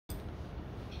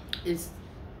It's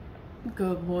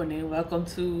good morning. Welcome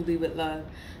to Leave It Love.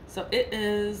 So it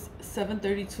is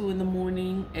 7:32 in the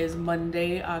morning. It's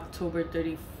Monday, October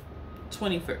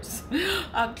 21st.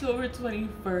 October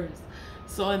 21st.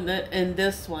 So in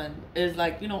this one is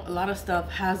like, a lot of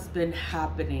stuff has been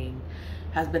happening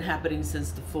since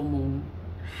the full moon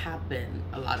happened.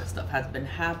 A lot of stuff has been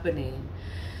happening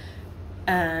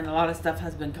and a lot of stuff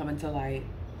has been coming to light.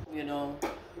 You know,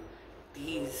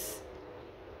 these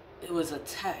it was a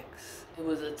text. It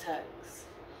was a text.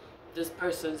 This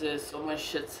person did so much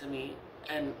shit to me,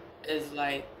 and it's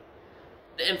like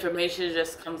the information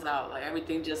just comes out. Like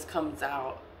everything just comes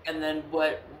out. And then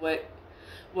what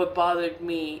bothered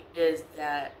me is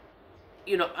that,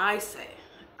 I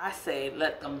say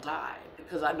let them die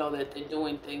because I know that they're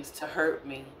doing things to hurt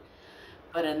me.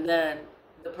 But and then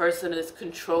the person is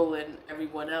controlling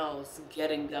everyone else,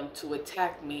 getting them to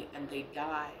attack me, and they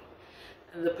die.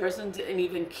 And the person didn't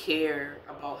even care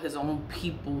about his own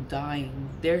people dying.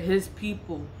 They're his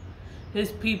people,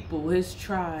 his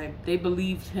tribe. They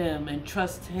believed him and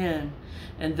trust him,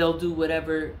 and they'll do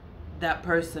whatever that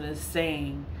person is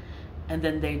saying, and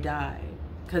then they die.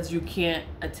 Because you can't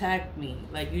attack me.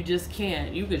 Like, you just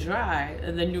can't. You could try,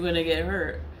 and then you're going to get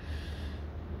hurt.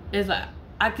 It's like,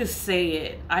 I could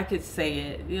say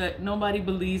it. Like, nobody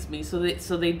believes me, so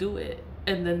they do it.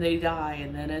 And then they die,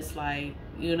 and then it's like,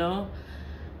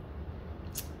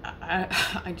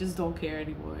 I just don't care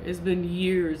anymore. It's been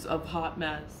years of hot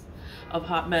mess,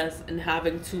 and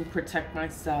having to protect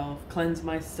myself, cleanse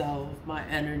myself, my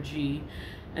energy,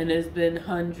 and it's been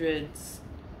hundreds.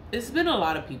 It's been a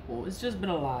lot of people. It's just been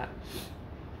a lot.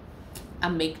 I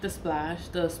make the splash,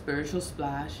 the spiritual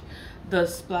splash. The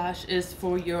splash is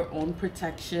for your own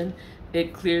protection.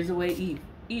 It clears away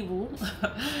evil.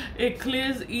 It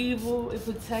clears evil. It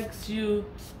protects you.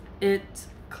 It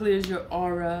clears your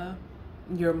aura,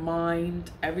 your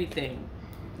mind, everything.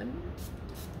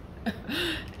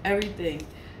 Everything.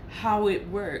 How it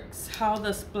works, how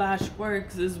the splash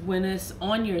works is when it's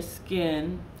on your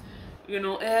skin,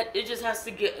 it just has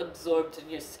to get absorbed in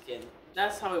your skin.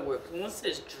 That's how it works. Once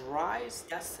it dries,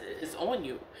 that's it. It's on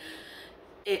you.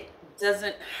 It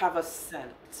doesn't have a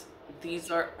scent. These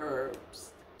are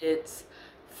herbs. It's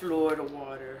Florida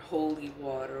water, holy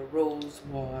water, rose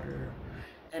water,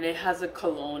 and it has a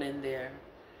cologne in there.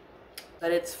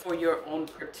 But it's for your own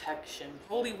protection.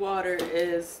 Holy water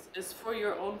is for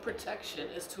your own protection.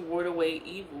 It's to ward away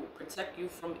evil, protect you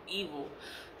from evil.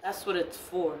 That's what it's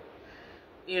for.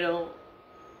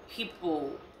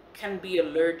 People can be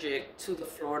allergic to the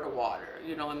Florida water.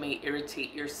 It may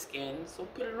irritate your skin. So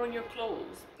put it on your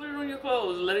clothes. Put it on your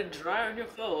clothes. Let it dry on your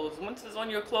clothes. Once it's on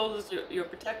your clothes, you're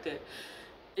protected.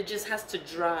 It just has to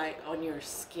dry on your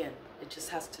skin. It just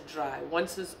has to dry.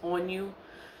 Once it's on you,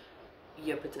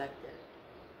 you're protected.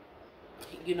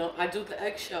 I do the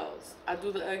eggshells.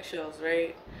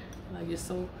 Right? Like, you're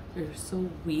so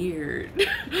weird.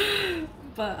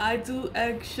 But I do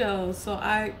eggshells. So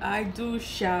I do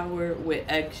shower with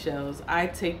eggshells. I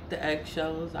take the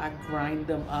eggshells, I grind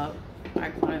them up.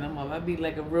 I'd be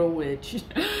like a real witch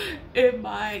in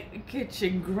my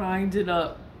kitchen grinding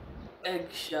up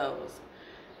eggshells.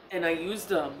 And I use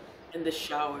them in the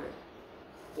shower.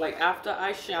 Like, after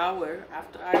I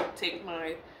take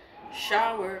my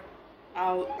shower,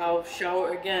 I'll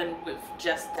shower again with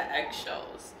just the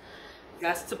eggshells.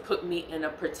 That's to put me in a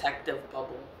protective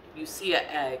bubble. You see an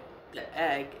egg. The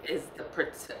egg is the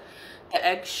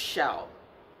eggshell.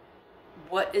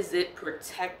 What is it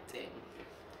protecting?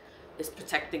 It's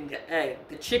protecting the egg,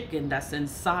 the chicken that's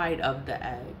inside of the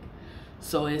egg.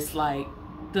 So it's like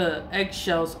the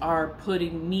eggshells are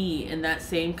putting me in that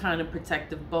same kind of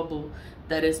protective bubble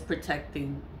that is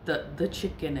protecting the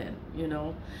chicken in.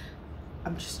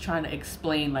 I'm just trying to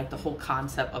explain like the whole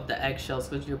concept of the eggshells,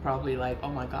 because you're probably like, oh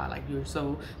my god, like, you're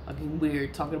so fucking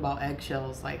weird talking about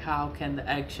eggshells. Like, how can the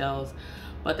eggshells?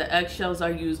 But the eggshells are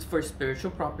used for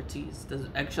spiritual properties. Does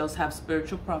eggshells have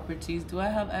spiritual properties? Do I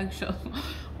have eggshells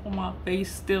on my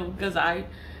face still? Because I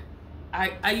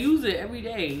use it every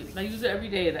day. I use it every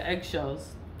day, the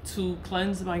eggshells, to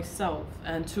cleanse myself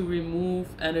and to remove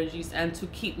energies and to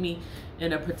keep me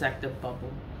in a protective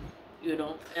bubble.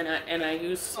 And I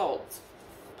use salt.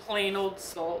 Plain old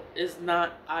salt is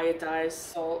not iodized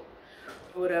salt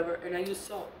or whatever. And I use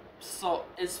salt. Salt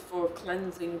is for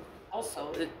cleansing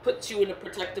also. It puts you in a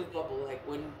protective bubble. Like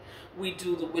when we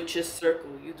do the witches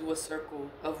circle, you do a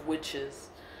circle of witches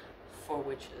for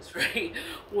witches, right?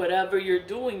 Whatever you're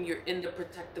doing, you're in the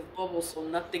protective bubble, so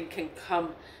nothing can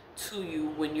come to you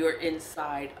when you're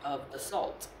inside of the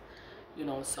salt.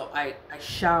 So I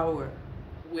shower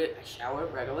with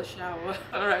regular shower,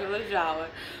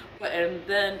 but and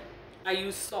then I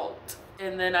use salt,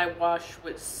 and then I wash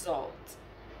with salt,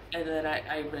 and then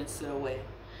I rinse it away.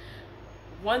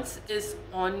 Once it's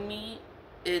on me,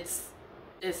 it's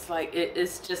like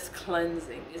it's just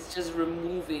cleansing. It's just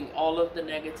removing all of the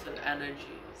negative energies.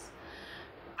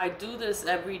 I do this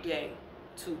every day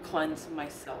to cleanse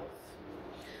myself.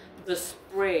 The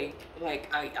spray,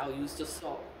 like I'll use the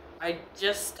salt. I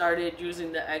just started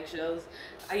using the eggshells.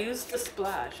 I use the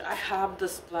splash. I have the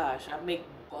splash. I make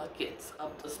buckets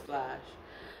of the splash.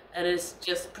 And it's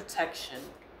just protection.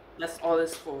 That's all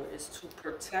it's for, is to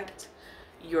protect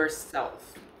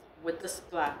yourself with the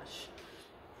splash.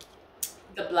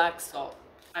 The black salt.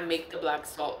 I make the black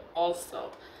salt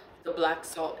also. The black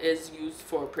salt is used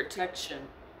for protection.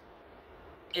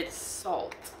 It's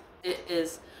salt. It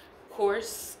is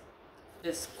coarse.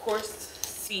 It's coarse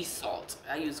sea salt.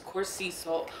 I use coarse sea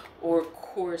salt or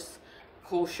coarse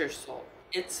kosher salt.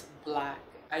 It's black.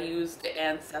 I use the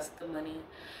Ancestor money.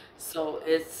 So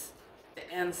it's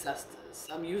the ancestors.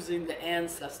 I'm using the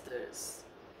ancestors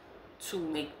to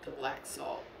make the black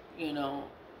salt, you know.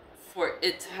 For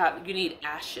it to have, you need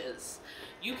ashes.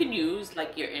 You can use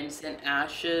like your incense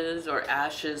ashes or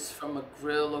ashes from a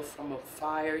grill or from a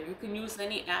fire. You can use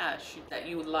any ash that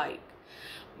you like.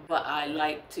 But I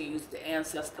like to use the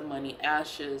Ancestor money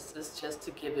ashes. It's just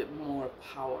to give it more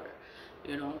power,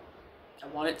 you know. I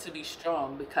want it to be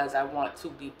strong because I want to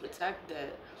be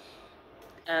protected.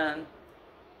 And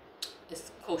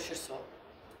it's kosher salt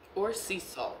or sea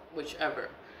salt, whichever,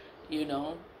 you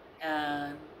know.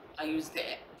 And I use the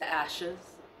ashes.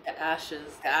 The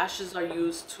ashes are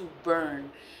used to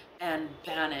burn and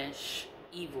banish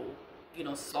evil. You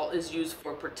know, salt is used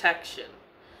for protection.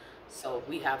 So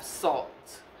we have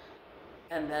salt.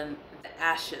 And then the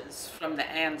ashes from the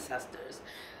ancestors.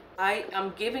 I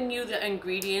am giving you the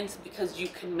ingredients because you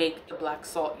can make the black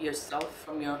salt yourself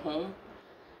from your home.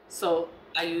 So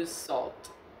I use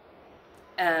salt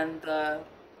and the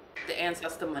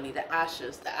Ancestor money, the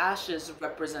ashes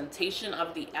representation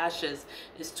of the ashes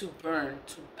is to burn,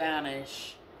 to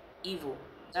banish evil.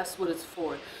 That's what it's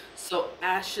for. So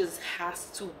ashes has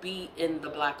to be in the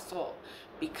black salt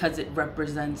because it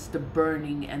represents the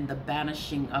burning and the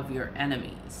banishing of your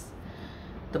enemies.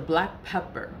 The black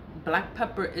pepper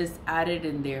is added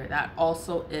in there. That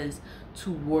also is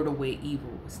to ward away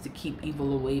evil. It's to keep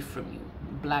evil away from you.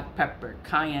 Black pepper,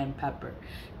 cayenne pepper.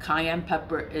 Cayenne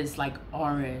pepper is like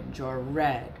orange or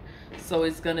red, so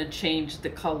it's gonna change the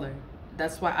color.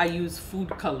 That's why I use food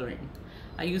coloring.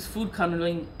 I use food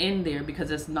coloring in there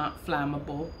because it's not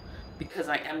flammable, because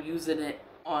I am using it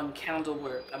on candle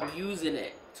work. I'm using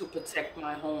it to protect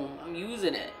my home. I'm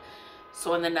using it.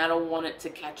 So, and then I don't want it to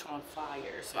catch on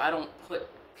fire. So I don't put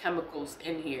chemicals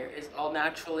in here. It's all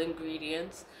natural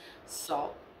ingredients.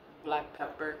 Salt, black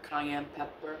pepper, cayenne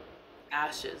pepper,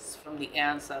 ashes from the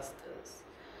ancestors.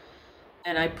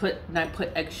 And I put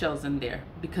eggshells in there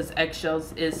because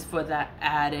eggshells is for that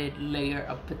added layer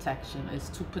of protection. It's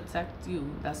to protect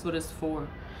you. That's what it's for.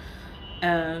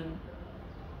 And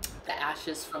the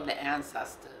ashes from the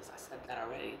ancestors. I said that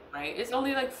already, right? It's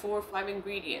only like 4 or 5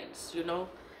 ingredients, you know.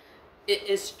 It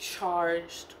is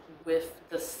charged with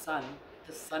the sun.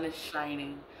 The sun is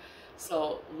shining.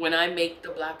 So when I make the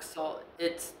black salt,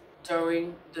 it's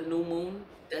during the new moon.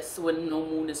 That's when no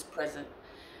moon is present.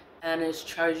 And it's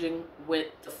charging with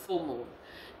the full moon.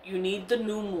 You need the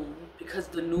new moon because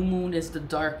the new moon is the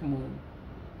dark moon.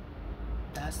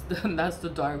 That's the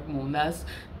dark moon.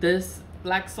 This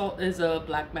black salt is a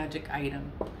black magic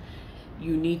item.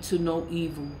 You need to know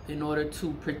evil in order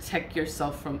to protect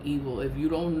yourself from evil. If you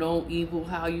don't know evil,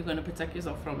 how are you going to protect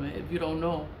yourself from it? If you don't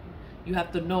know, you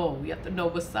have to know. You have to know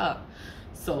what's up.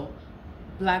 So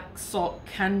black salt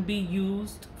can be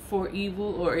used for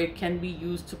evil, or it can be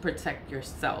used to protect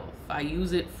yourself. I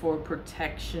use it for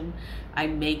protection. I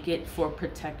make it for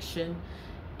protection.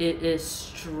 It is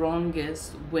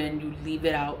strongest when you leave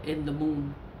it out in the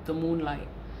moonlight.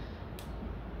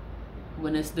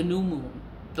 When it's the new moon,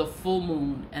 the full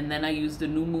moon, and then I use the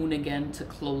new moon again to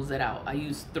close it out. I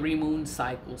use 3 moon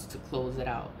cycles to close it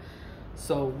out.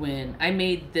 So when I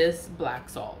made this black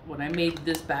salt, when I made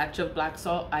this batch of black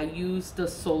salt, I used the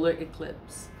solar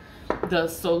eclipse. The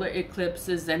solar eclipse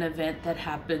is an event that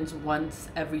happens once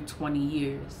every 20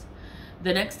 years.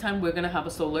 The next time we're going to have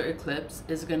a solar eclipse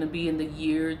is going to be in the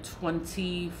year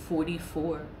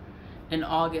 2044. In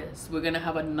August, we're going to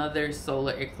have another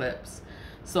solar eclipse.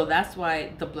 So that's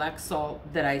why the black salt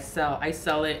that I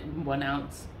sell it in 1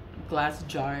 ounce glass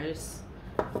jars.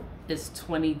 Is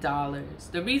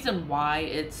 $20. The reason why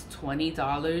it's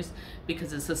 $20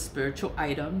 because it's a spiritual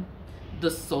item.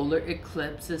 The solar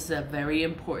eclipse is a very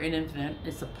important event.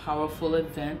 It's a powerful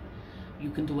event. You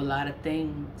can do a lot of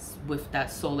things with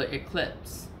that solar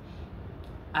eclipse.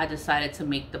 I decided to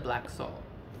make the black salt.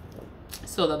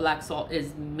 So the black salt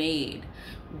is made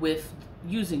with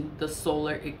using the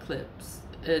solar eclipse.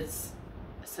 It's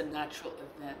a natural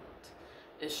event.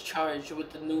 It's charged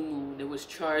with the new moon. It was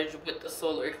charged with the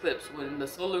solar eclipse. When the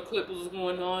solar eclipse was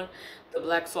going on, the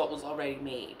black salt was already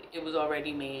made. It was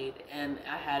already made, and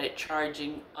I had it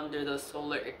charging under the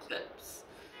solar eclipse.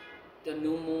 The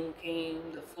new moon came,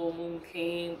 the full moon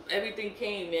came, everything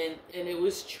came in, and it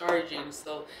was charging.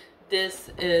 So this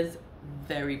is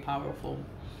very powerful,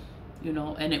 you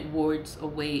know, and it wards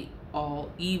away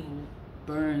all evil,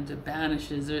 burns, it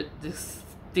banishes, it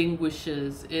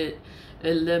extinguishes, it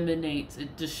eliminates,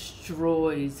 it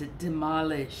destroys, it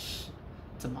demolishes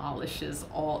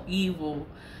all evil.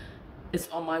 It's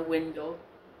on my window,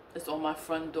 it's on my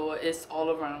front door, it's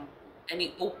all around.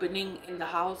 Any opening in the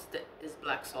house, that is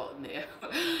black salt in there.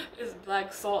 It's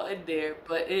black salt in there,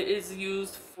 but it is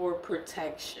used for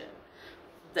protection.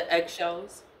 The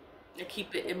eggshells, I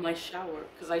keep it in my shower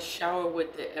because I shower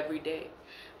with it every day.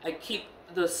 I keep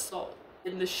the salt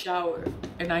in the shower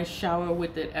and I shower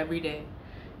with it every day,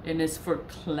 and it's for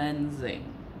cleansing.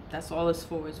 That's all it's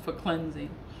for, is for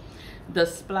cleansing. The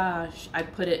splash, I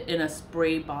put it in a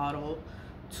spray bottle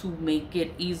to make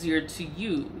it easier to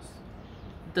use.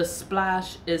 The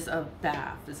splash is a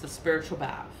bath. It's a spiritual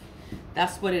bath.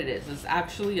 That's what it is. It's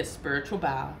actually a spiritual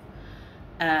bath,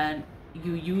 and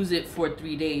you use it for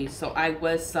 3 days. So I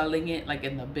was selling it like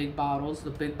in the big bottles.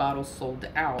 The big bottles sold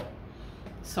out.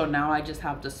 So now I just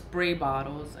have the spray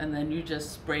bottles, and then you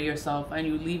just spray yourself and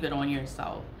you leave it on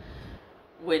yourself.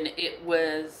 When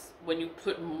you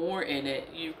put more in it,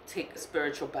 you take a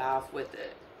spiritual bath with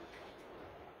it.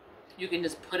 You can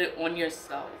just put it on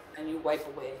yourself and you wipe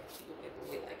away. You wipe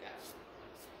away like that.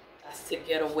 That's to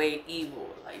get away evil.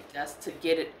 Like, that's to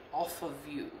get it off of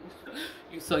you.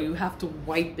 So you have to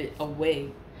wipe it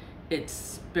away. It's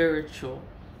spiritual.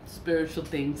 Spiritual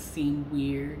things seem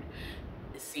weird.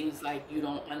 It seems like you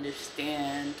don't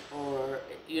understand, or,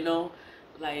 you know,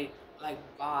 like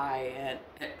why,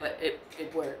 but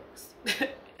it works.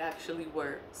 It actually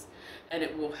works, and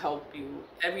it will help you.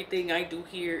 Everything I do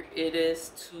here, it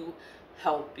is to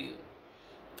help you.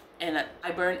 And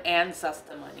I burn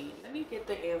ancestor money. Let me get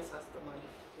the ancestor money.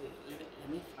 Wait, let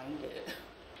me find it.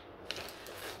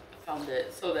 I found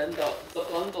it. So then the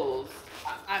bundles,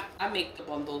 I make the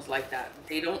bundles like that.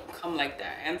 They don't come like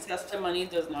that. Ancestor money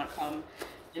does not come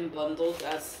in bundles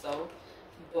as so.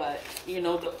 But, you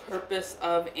know, the purpose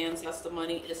of ancestor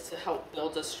money is to help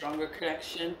build a stronger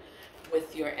connection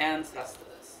with your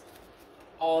ancestors.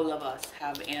 All of us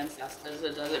have ancestors.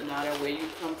 It doesn't matter where you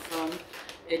come from.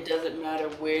 It doesn't matter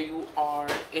where you are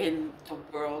in the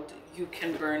world. You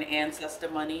can burn ancestor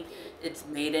money. It's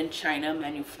made in China,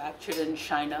 manufactured in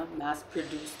China, mass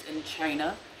produced in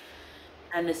China,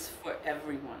 and it's for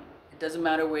everyone. It doesn't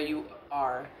matter where you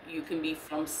are. You can be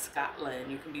from Scotland,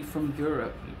 you can be from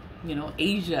Europe, you know,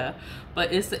 Asia,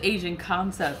 but it's the Asian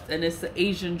concept, and it's the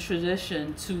Asian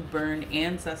tradition to burn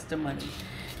ancestor money.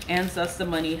 Ancestor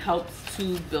money helps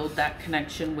to build that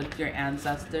connection with your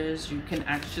ancestors. You can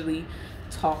actually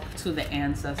talk to the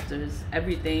ancestors.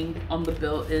 Everything on the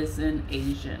bill is in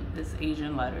Asian. It's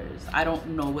Asian letters. I don't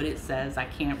know what it says. I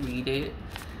can't read it,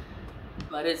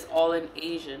 but it's all in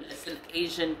Asian. It's an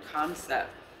Asian concept.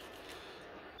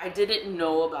 I didn't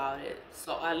know about it,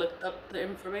 so I looked up the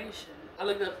information. I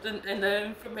looked up the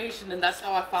information, and that's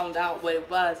how I found out what it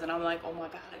was. And I'm like, oh my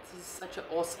God, this is such an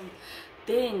awesome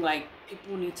thing. Like,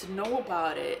 people need to know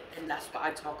about it, and that's why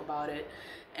I talk about it.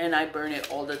 And I burn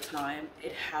it all the time.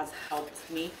 It has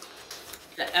helped me.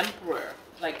 The Emperor,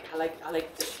 like I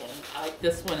like this one. I like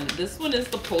this one. And this one is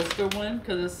the poster one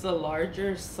because it's a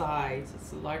larger size.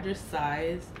 It's a larger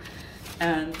size,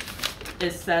 and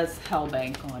it says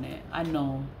Hellbank on it. I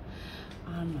know.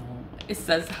 It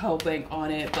says Hellbank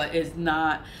on it, but it's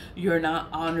not. You're not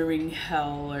honoring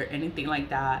hell or anything like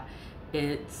that.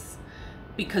 It's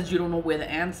because you don't know where the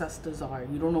ancestors are.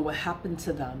 You don't know what happened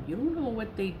to them. You don't know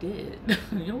what they did.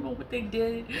 You don't know what they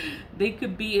did. They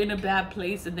could be in a bad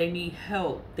place and they need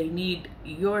help. They need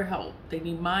your help. They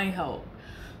need my help.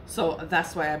 So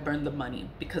that's why I burn the money,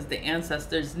 because the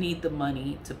ancestors need the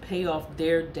money to pay off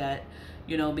their debt.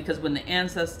 You know, because when the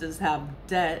ancestors have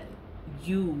debt,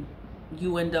 you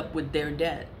end up with their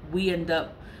debt. We end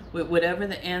up with whatever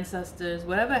the ancestors,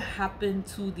 whatever happened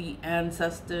to the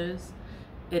ancestors,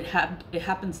 it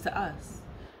happens to us,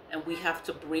 and we have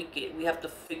to break it. We have to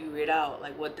figure it out.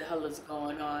 Like, what the hell is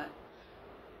going on?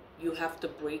 You have to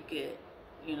break it,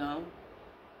 you know?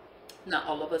 Not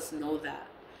all of us know that.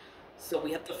 So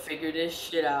we have to figure this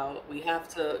shit out. We have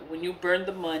to, when you burn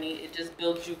the money, it just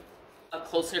builds you a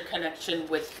closer connection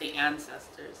with the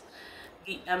ancestors.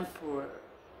 The emperor,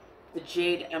 the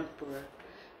Jade Emperor,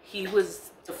 he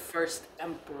was the first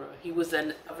emperor. He was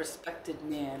a respected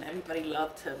man. Everybody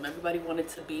loved him. Everybody wanted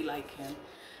to be like him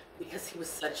because he was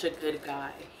such a good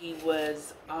guy. He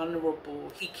was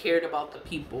honorable. He cared about the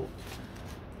people.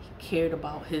 He cared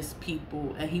about his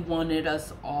people, and he wanted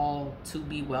us all to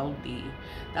be wealthy.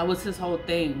 That was his whole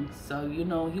thing. So, you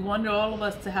know, he wanted all of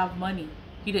us to have money.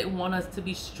 He didn't want us to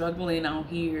be struggling out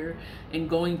here and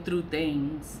going through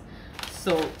things.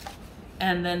 So,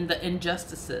 and then the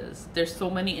injustices. There's so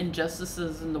many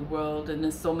injustices in the world, and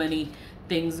there's so many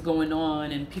things going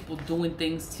on and people doing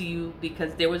things to you,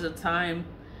 because there was a time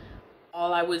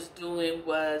all I was doing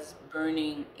was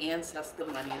burning ancestor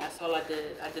money. That's all I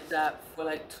did. I did that for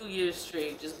like 2 years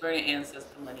straight, just burning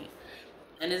ancestor money.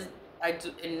 And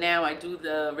now I do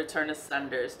the return of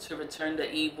sunders to return the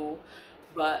evil,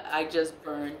 but I just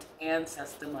burned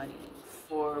ancestor money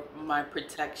for my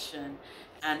protection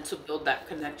and to build that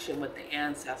connection with the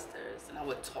ancestors. And I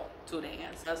would talk to the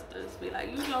ancestors, be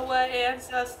like, you know what,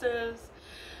 ancestors?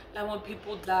 And when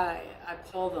people die, I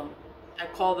call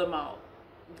them out.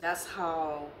 That's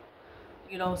how,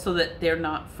 you know, so that they're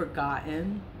not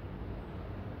forgotten.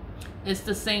 It's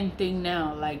the same thing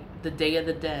now, like the Day of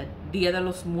the Dead, Dia de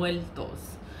los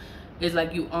Muertos. It's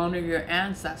like you honor your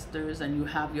ancestors, and you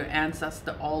have your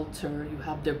ancestor altar, you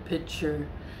have their picture,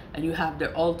 and you have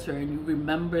their altar, and you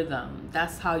remember them.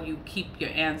 That's how you keep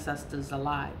your ancestors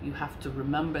alive. You have to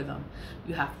remember them.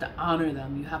 You have to honor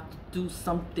them. You have to do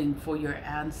something for your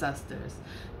ancestors.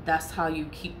 That's how you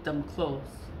keep them close.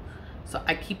 So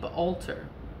I keep an altar,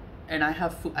 and I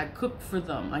have food. I cook for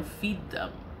them. I feed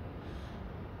them.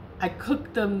 I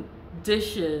cook them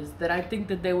dishes that I think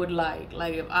that they would like.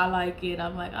 Like if I like it,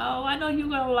 I'm like, oh, I know you're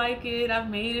gonna like it. I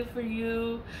made it for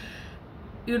you.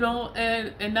 You know,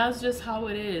 and that's just how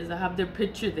it is. I have their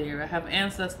picture there. I have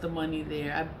ancestor money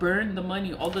there. I burn the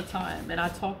money all the time, and I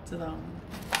talk to them,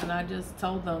 and I just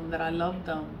tell them that I love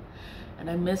them and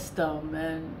I miss them,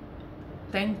 and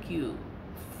thank you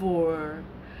for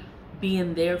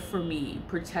being there for me,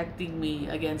 protecting me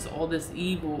against all this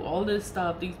evil, all this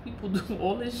stuff. These people do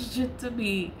all this shit to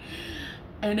me,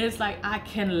 and it's like I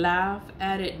can laugh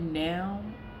at it now,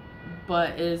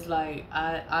 but it's like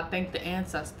I thank the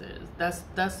ancestors.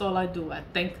 That's all I do. I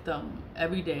thank them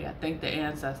every day. I thank the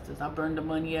ancestors. I burn the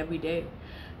money every day.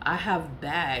 I have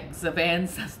bags of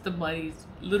ancestor monies,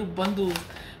 little bundles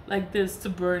like this, to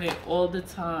burn it all the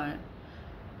time.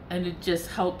 And it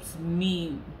just helps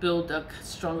me build a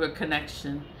stronger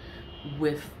connection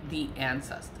with the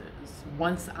ancestors.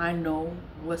 Once I know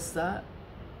what's up,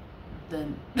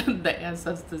 then the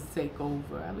ancestors take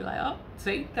over. I'll be like, oh,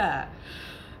 take that.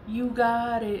 You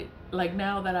got it. Like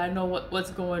now that I know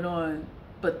what's going on,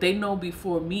 but they know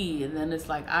before me. And then it's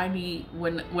like I need,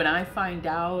 when I find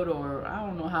out, or I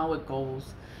don't know how it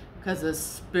goes, because it's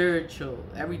spiritual.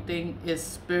 Everything is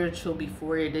spiritual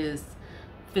before it is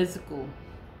physical.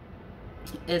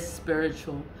 It's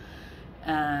spiritual,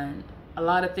 and a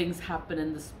lot of things happen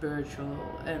in the spiritual,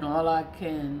 and I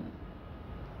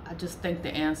just thank the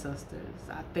ancestors.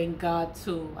 I thank God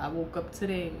too. I woke up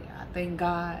today. I thank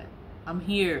God I'm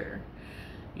here.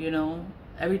 You know,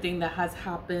 everything that has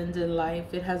happened in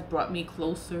life, it has brought me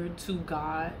closer to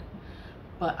God,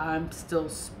 but I'm still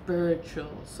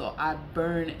spiritual. So I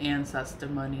burn ancestor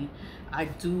money. I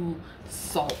do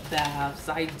salt baths.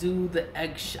 I do the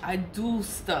I do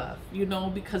stuff, you know,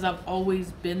 because I've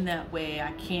always been that way.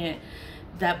 I can't,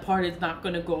 that part is not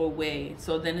going to go away.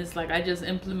 So then it's like I just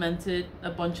implemented a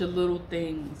bunch of little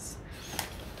things.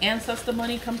 Ancestor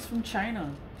money comes from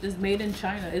China. It's made in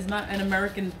China. It's not an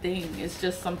American thing. It's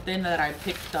just something that I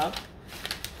picked up,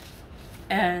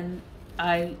 and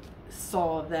I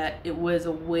saw that it was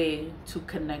a way to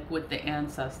connect with the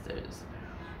ancestors,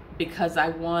 because I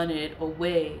wanted a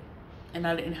way, and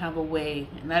I didn't have a way,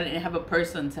 and I didn't have a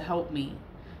person to help me.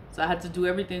 So I had to do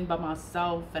everything by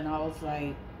myself, and I was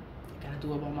like, I gotta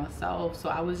do it by myself. So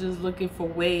I was just looking for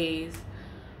ways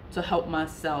to help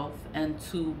myself and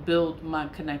to build my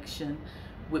connection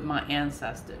with my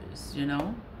ancestors, you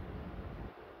know?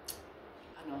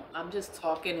 I know, I'm just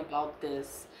talking about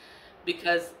this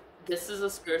because this is a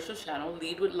spiritual channel.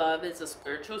 Lead with Love is a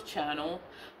spiritual channel.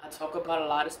 I talk about a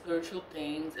lot of spiritual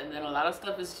things, and then a lot of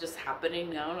stuff is just happening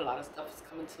now, and a lot of stuff is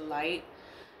coming to light.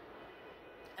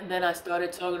 And then I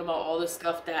started talking about all the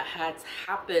stuff that has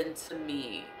happened to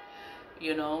me,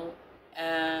 you know,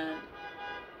 and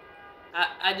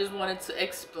I just wanted to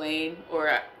explain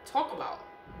or talk about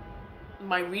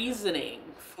my reasoning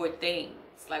for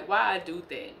things, like why I do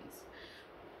things.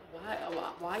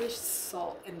 Why is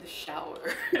salt in the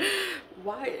shower?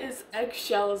 Why is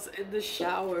eggshells in the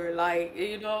shower? Like,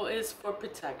 you know, it's for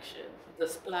protection. The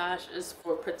splash is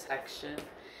for protection.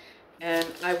 And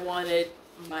I wanted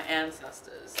my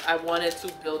ancestors. I wanted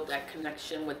to build that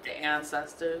connection with the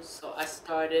ancestors. So I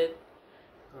started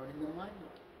burning the money.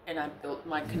 And I built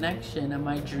my connection, and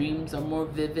my dreams are more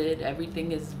vivid.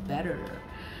 Everything is better.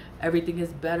 Everything is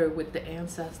better with the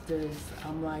ancestors.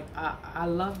 I'm like, I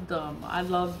love them. I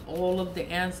love all of the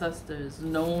ancestors,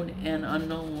 known and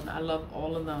unknown. I love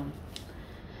all of them.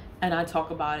 And I talk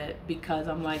about it because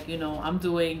I'm like, you know, I'm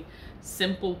doing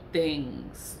simple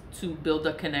things to build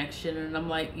a connection. And I'm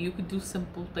like, you could do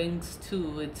simple things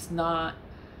too. It's not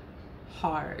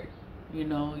hard. You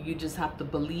know, you just have to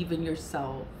believe in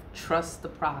yourself, trust the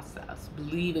process,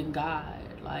 believe in God.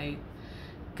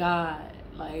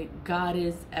 God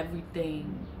is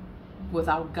everything.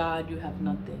 Without God, you have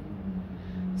nothing.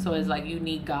 So it's like you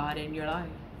need God in your life.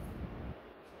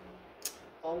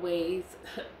 Always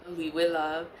lead with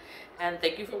love. And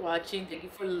thank you for watching. Thank you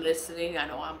for listening. I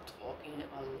know I'm talking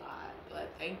a lot, but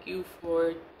thank you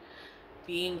for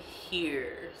being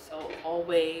here. So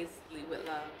always lead with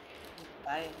love.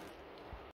 Bye.